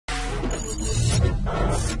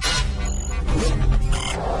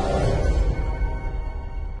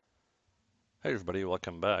Hey everybody,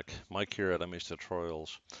 welcome back. Mike here at MH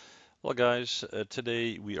Tutorials. Well guys,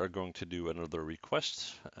 today we are going to do another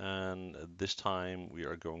request, and this time we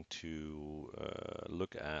are going to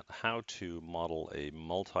look at how to model a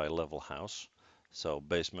multi-level house. So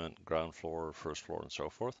basement, ground floor, first floor, and so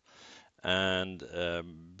forth. And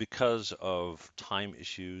because of time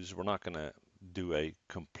issues, we're not going to do a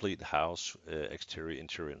complete house, exterior,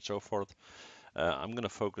 interior, and so forth. I'm going to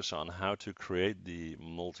focus on how to create the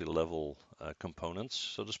multi-level components,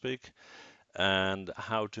 so to speak, and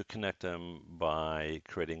how to connect them by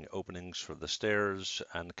creating openings for the stairs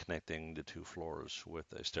and connecting the two floors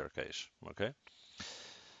with a staircase. Okay.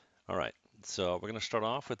 All right. So we're going to start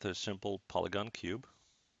off with a simple polygon cube,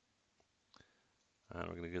 and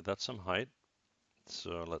we're going to give that some height.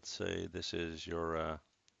 So let's say this is your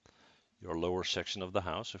lower section of the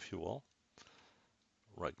house, if you will.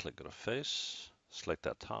 Right-click on a face, select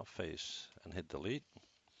that top face, and hit delete.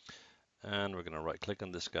 And we're going to right click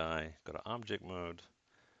on this guy, go to object mode,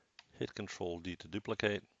 hit Control D to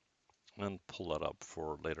duplicate, and pull that up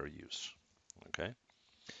for later use. Okay.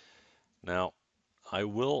 Now I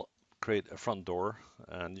will create a front door,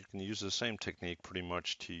 and you can use the same technique pretty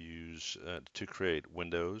much to use to create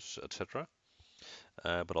windows, etc.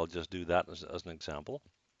 But I'll just do that as an example.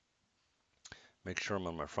 Make sure I'm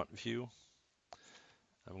on my front view.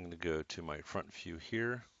 I'm going to go to my front view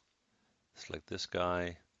here, select this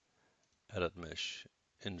guy, edit mesh,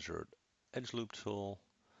 insert edge loop tool,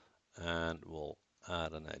 and we'll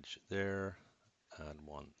add an edge there, add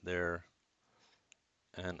one there,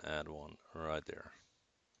 and add one right there.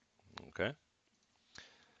 Okay.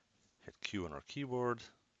 Hit Q on our keyboard,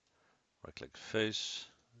 right click face,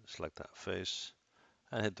 select that face,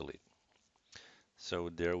 and hit delete.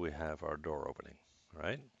 So there we have our door opening,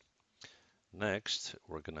 right? Next,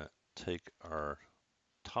 we're gonna take our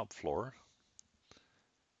top floor,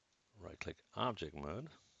 right click object mode,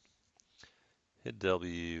 hit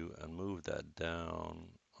W and move that down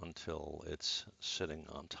until it's sitting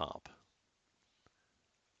on top.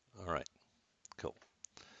 All right, cool.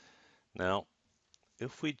 Now,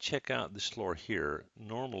 if we check out this floor here,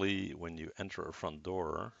 normally when you enter a front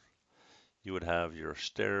door, you would have your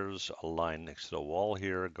stairs aligned next to the wall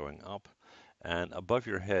here going up, and above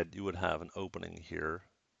your head you would have an opening here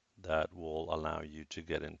that will allow you to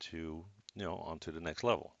get into, onto the next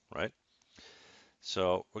level, right?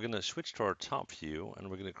 So we're going to switch to our top view and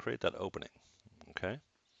we're going to create that opening, okay?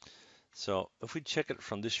 So if we check it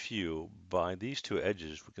from this view, by these two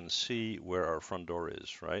edges, we can see where our front door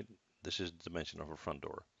is, right? This is the dimension of our front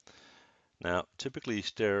door. Now, typically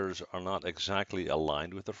stairs are not exactly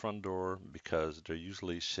aligned with the front door because they're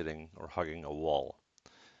usually sitting or hugging a wall.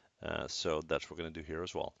 So that's what we're going to do here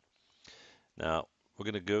as well. Now, we're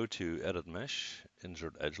going to go to Edit Mesh,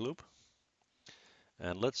 Insert Edge Loop,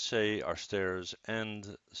 and let's say our stairs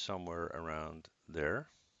end somewhere around there,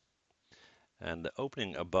 and the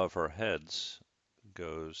opening above our heads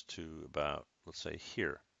goes to about, let's say,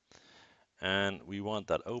 here. And we want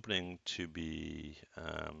that opening to be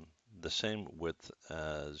the same width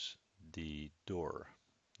as the door,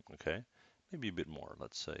 okay? Maybe a bit more,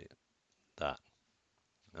 let's say that.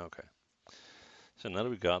 Okay, so now that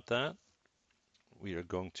we got that, we are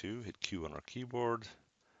going to hit Q on our keyboard,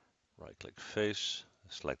 right click face,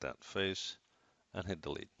 select that face, and hit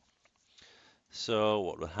delete. So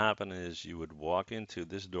what would happen is you would walk into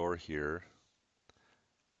this door here,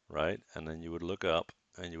 right? And then you would look up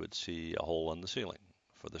and you would see a hole in the ceiling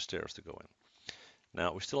for the stairs to go in.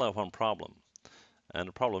 Now we still have one problem. And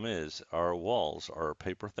the problem is our walls are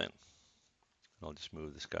paper thin. I'll just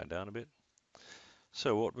move this guy down a bit.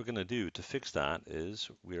 So what we're going to do to fix that is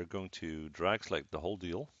we are going to drag select the whole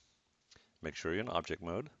deal. Make sure you're in object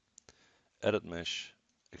mode. Edit mesh,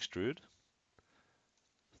 extrude.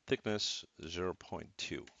 Thickness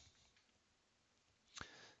 0.2.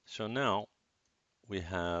 So now we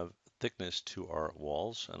have thickness to our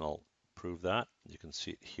walls, and I'll prove that. You can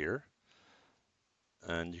see it here.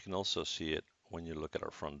 And you can also see it when you look at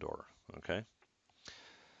our front door, okay?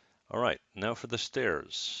 All right, now for the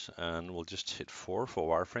stairs, and we'll just hit 4 for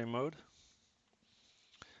wireframe mode.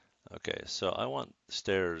 Okay, so I want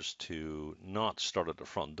stairs to not start at the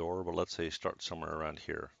front door, but let's say start somewhere around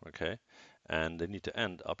here, okay? And they need to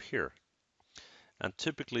end up here. And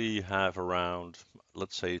typically you have around,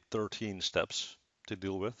 let's say 13 steps to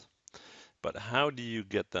deal with. But how do you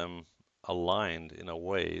get them aligned in a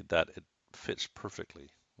way that it fits perfectly?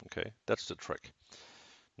 Okay, that's the trick.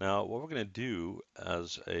 Now, what we're going to do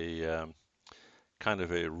as a kind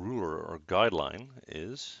of a ruler or guideline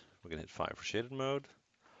is we're going to hit 5 for shaded mode.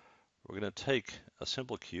 We're going to take a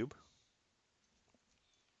simple cube,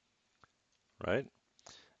 right?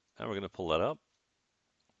 And we're going to pull that up,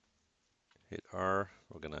 hit R,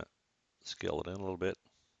 we're going to scale it in a little bit,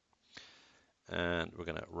 and we're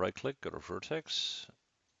going to right click, go to vertex,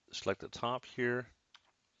 select the top here,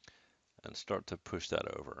 and start to push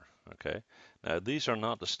that over, okay? Now these are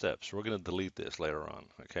not the steps, we're going to delete this later on,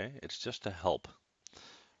 okay? It's just to help.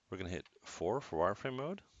 We're going to hit 4 for wireframe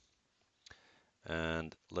mode,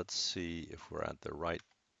 and let's see if we're at the right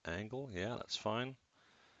angle. Yeah, that's fine.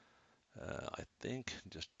 I think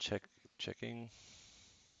just checking.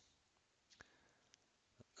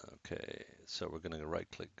 Okay, so we're going to right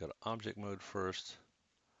click, go to object mode first.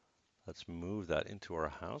 Let's move that into our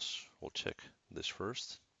house. We'll check this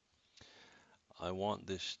first. I want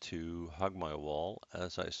this to hug my wall,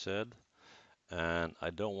 as I said, and I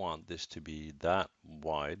don't want this to be that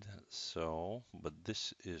wide. So, but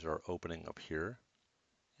this is our opening up here.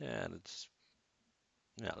 Yeah, and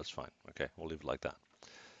yeah, that's fine. Okay, we'll leave it like that.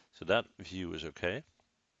 So that view is okay.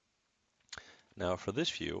 Now for this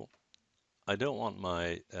view, I don't want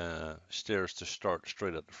my stairs to start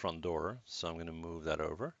straight at the front door, so I'm going to move that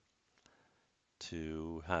over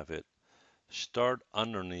to have it start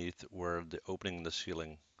underneath where the opening in the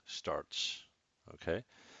ceiling starts. Okay,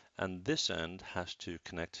 and this end has to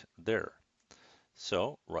connect there.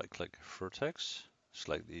 So right click vertex,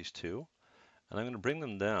 select these two, and I'm going to bring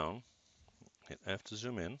them down, hit F to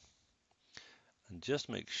zoom in, and just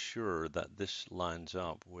make sure that this lines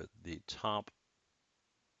up with the top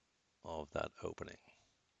of that opening.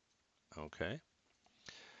 Okay.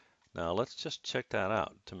 Now let's just check that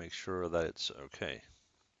out to make sure that it's okay.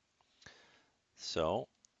 So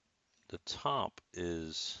the top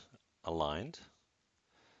is aligned.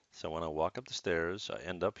 So when I walk up the stairs, I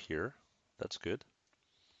end up here. That's good.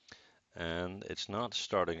 And it's not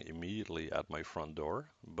starting immediately at my front door,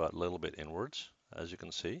 but a little bit inwards, as you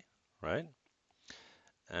can see, right?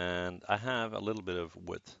 And I have a little bit of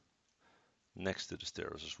width next to the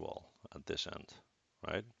stairs as well at this end,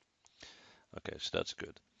 right? Okay, so that's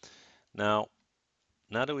good. Now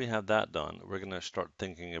that we have that done, we're going to start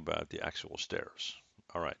thinking about the actual stairs.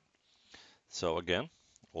 All right, so again,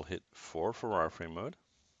 we'll hit 4 for wireframe mode,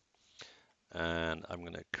 and I'm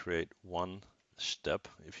going to create one step,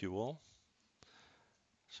 if you will.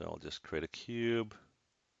 So I'll just create a cube,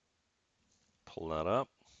 pull that up,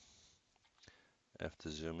 F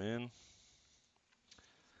to zoom in,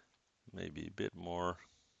 maybe a bit more.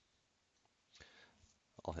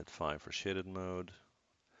 I'll hit 5 for shaded mode,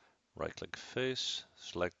 right click face,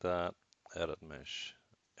 select that, edit mesh,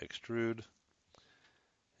 extrude,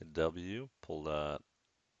 hit W, pull that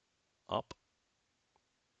up.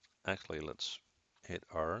 Actually, let's hit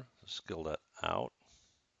R, scale that out.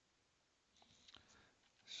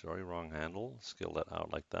 Sorry, wrong handle. Scale that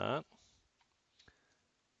out like that.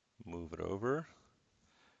 Move it over.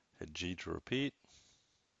 Hit G to repeat.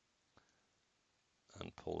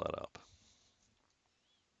 And pull that up.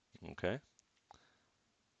 Okay.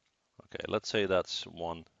 Okay, let's say that's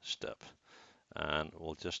one step. And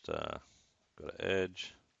we'll just go to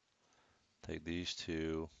Edge, take these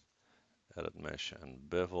two, edit mesh and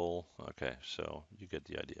bevel. Okay, so you get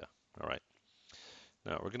the idea. All right.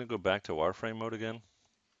 Now we're going to go back to wireframe mode again.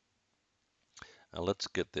 And let's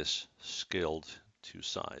get this scaled to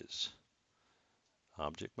size.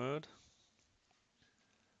 Object mode.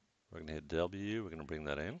 We're going to hit W. We're going to bring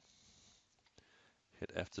that in.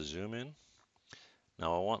 Hit F to zoom in.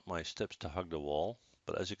 Now I want my steps to hug the wall,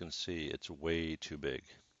 but as you can see, it's way too big.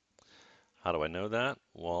 How do I know that?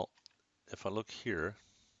 Well, if I look here,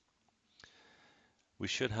 we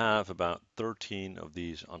should have about 13 of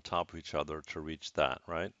these on top of each other to reach that,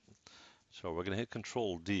 right? So we're going to hit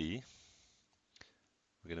Control D.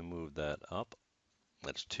 We're going to move that up.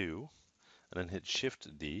 That's 2. And then hit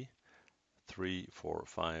Shift D. 3, 4,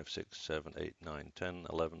 5, 6, 7, 8, 9, 10,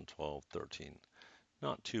 11, 12, 13.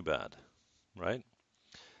 Not too bad, right?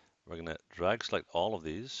 We're going to drag select all of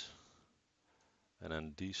these and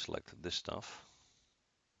then deselect this stuff.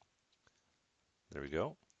 There we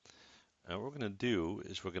go. And what we're going to do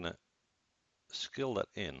is we're going to scale that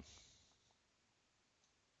in.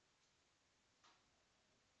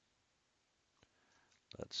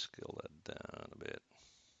 Let's scale that down a bit.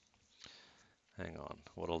 Hang on.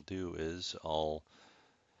 What I'll do is I'll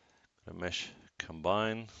mesh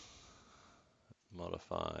combine,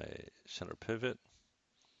 modify center pivot.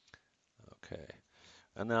 Okay.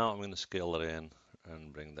 And now I'm going to scale it in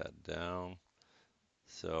and bring that down.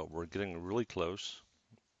 So we're getting really close.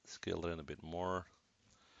 Scale it in a bit more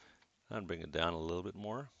and bring it down a little bit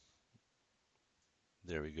more.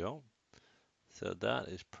 There we go. So that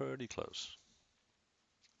is pretty close.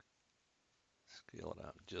 Scale it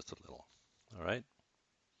out just a little. All right.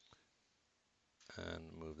 and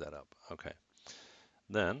move that up. Okay.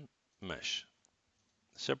 Then mesh.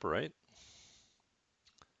 Separate.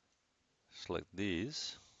 Select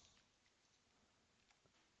these.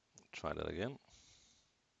 Try that again.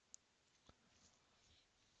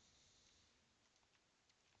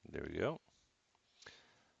 There we go.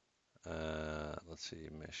 Let's see,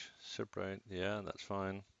 mesh separate. Yeah, that's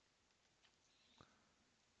fine.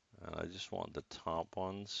 And I just want the top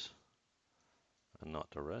ones and not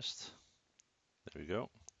the rest. There we go.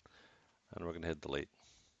 And we're going to hit delete.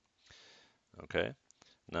 Okay.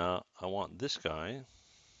 Now I want this guy.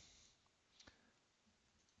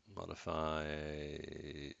 Modify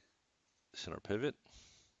center pivot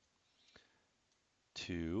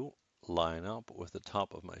to line up with the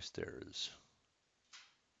top of my stairs.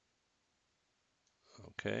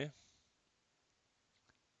 Okay.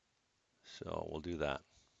 So we'll do that.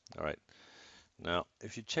 All right. Now,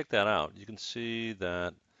 if you check that out, you can see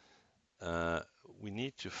that we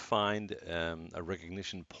need to find a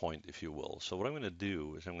recognition point, if you will. So what I'm going to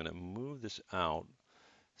do is I'm going to move this out.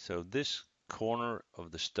 So this corner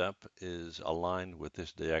of the step is aligned with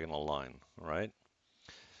this diagonal line, all right?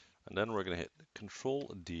 And then we're going to hit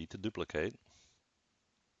Control D to duplicate,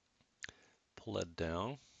 pull that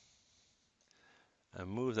down, and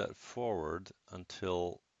move that forward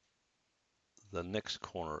until the next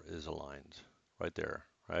corner is aligned, right there,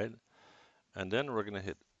 right? And then we're going to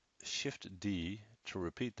hit Shift D to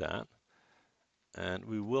repeat that. And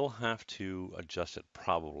we will have to adjust it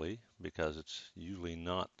probably because it's usually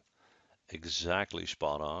not exactly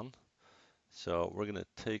spot on. So we're going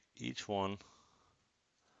to take each one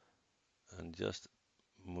and just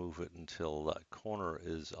move it until that corner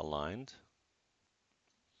is aligned.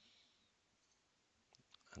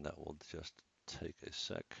 And that will just take a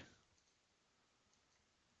sec.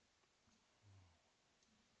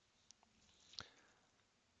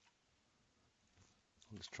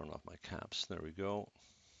 Let's turn off my caps. There we go.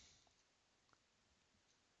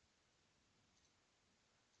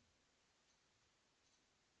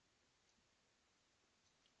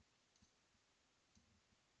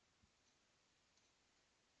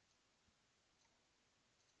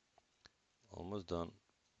 Almost done.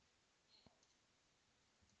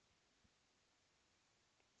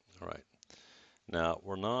 All right. Now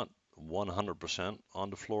we're not 100% on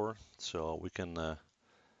the floor, so we can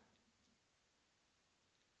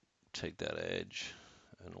take that edge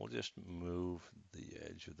and we'll just move the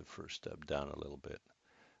edge of the first step down a little bit,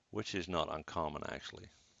 which is not uncommon actually.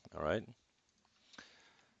 All right.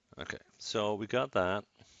 Okay, so we got that.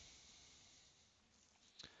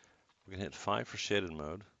 We can hit 5 for shaded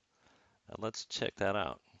mode, and let's check that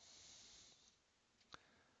out.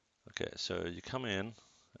 Okay, so you come in,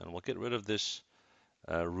 and we'll get rid of this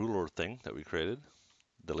ruler thing that we created.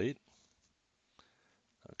 Delete.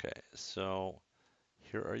 Okay, so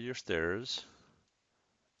here are your stairs,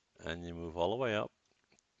 and you move all the way up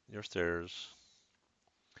your stairs,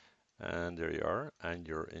 and there you are, and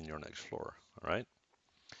you're in your next floor. All right.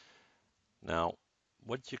 Now,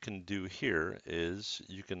 what you can do here is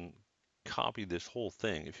you can copy this whole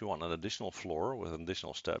thing. If you want an additional floor with an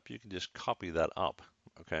additional step, you can just copy that up.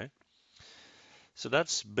 Okay. So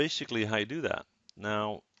that's basically how you do that.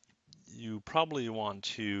 Now, you probably want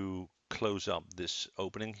to close up this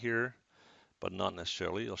opening here, but not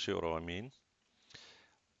necessarily. I'll show you what I mean.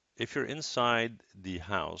 If you're inside the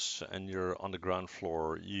house and you're on the ground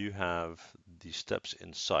floor, you have the steps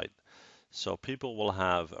in sight. So people will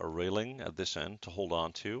have a railing at this end to hold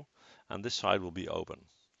on to, and this side will be open.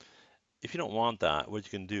 If you don't want that, what you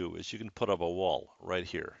can do is you can put up a wall right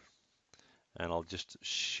here. And I'll just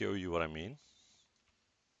show you what I mean.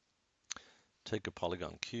 Take a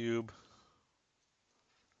polygon cube,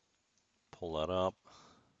 pull that up,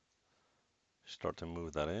 start to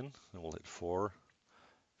move that in, and we'll hit 4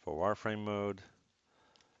 for wireframe mode.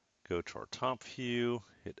 Go to our top view,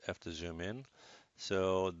 hit F to zoom in.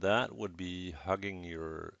 So that would be hugging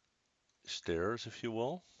your stairs, if you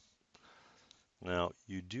will. Now,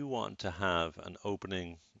 you do want to have an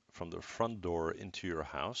opening from the front door into your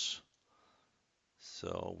house.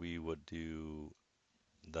 So we would do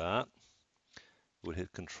that. We'd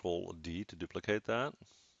hit Control D to duplicate that.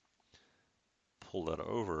 Pull that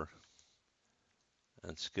over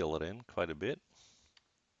and scale it in quite a bit.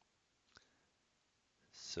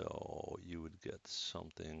 So you would get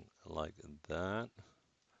something like that.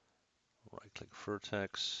 Right click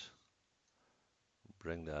vertex,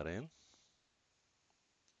 bring that in.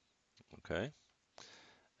 Okay.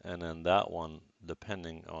 And then that one,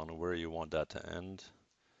 depending on where you want that to end,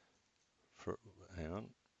 hang on,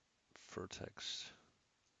 vertex,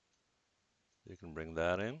 you can bring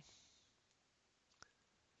that in.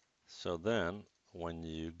 So then when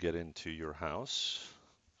you get into your house,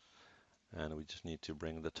 and we just need to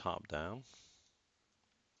bring the top down.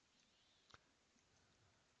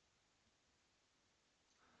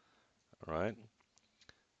 All right,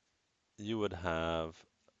 you would have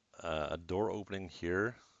a door opening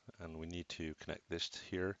here, and we need to connect this to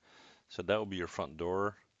here. So that would be your front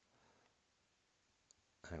door.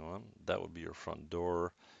 Hang on, that would be your front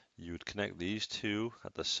door. You would connect these two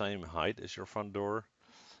at the same height as your front door.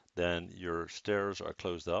 Then your stairs are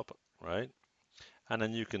closed up, right? And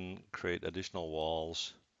then you can create additional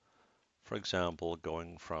walls, for example,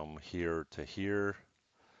 going from here to here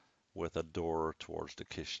with a door towards the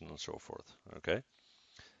kitchen and so forth, okay?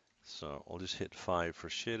 So I'll just hit 5 for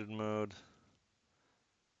shaded mode.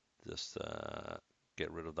 Just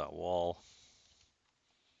get rid of that wall.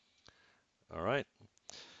 All right.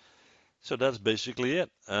 So that's basically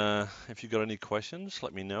it. If you got any questions,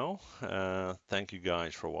 let me know. Thank you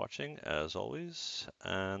guys for watching, as always,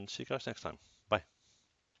 and see you guys next time. Bye.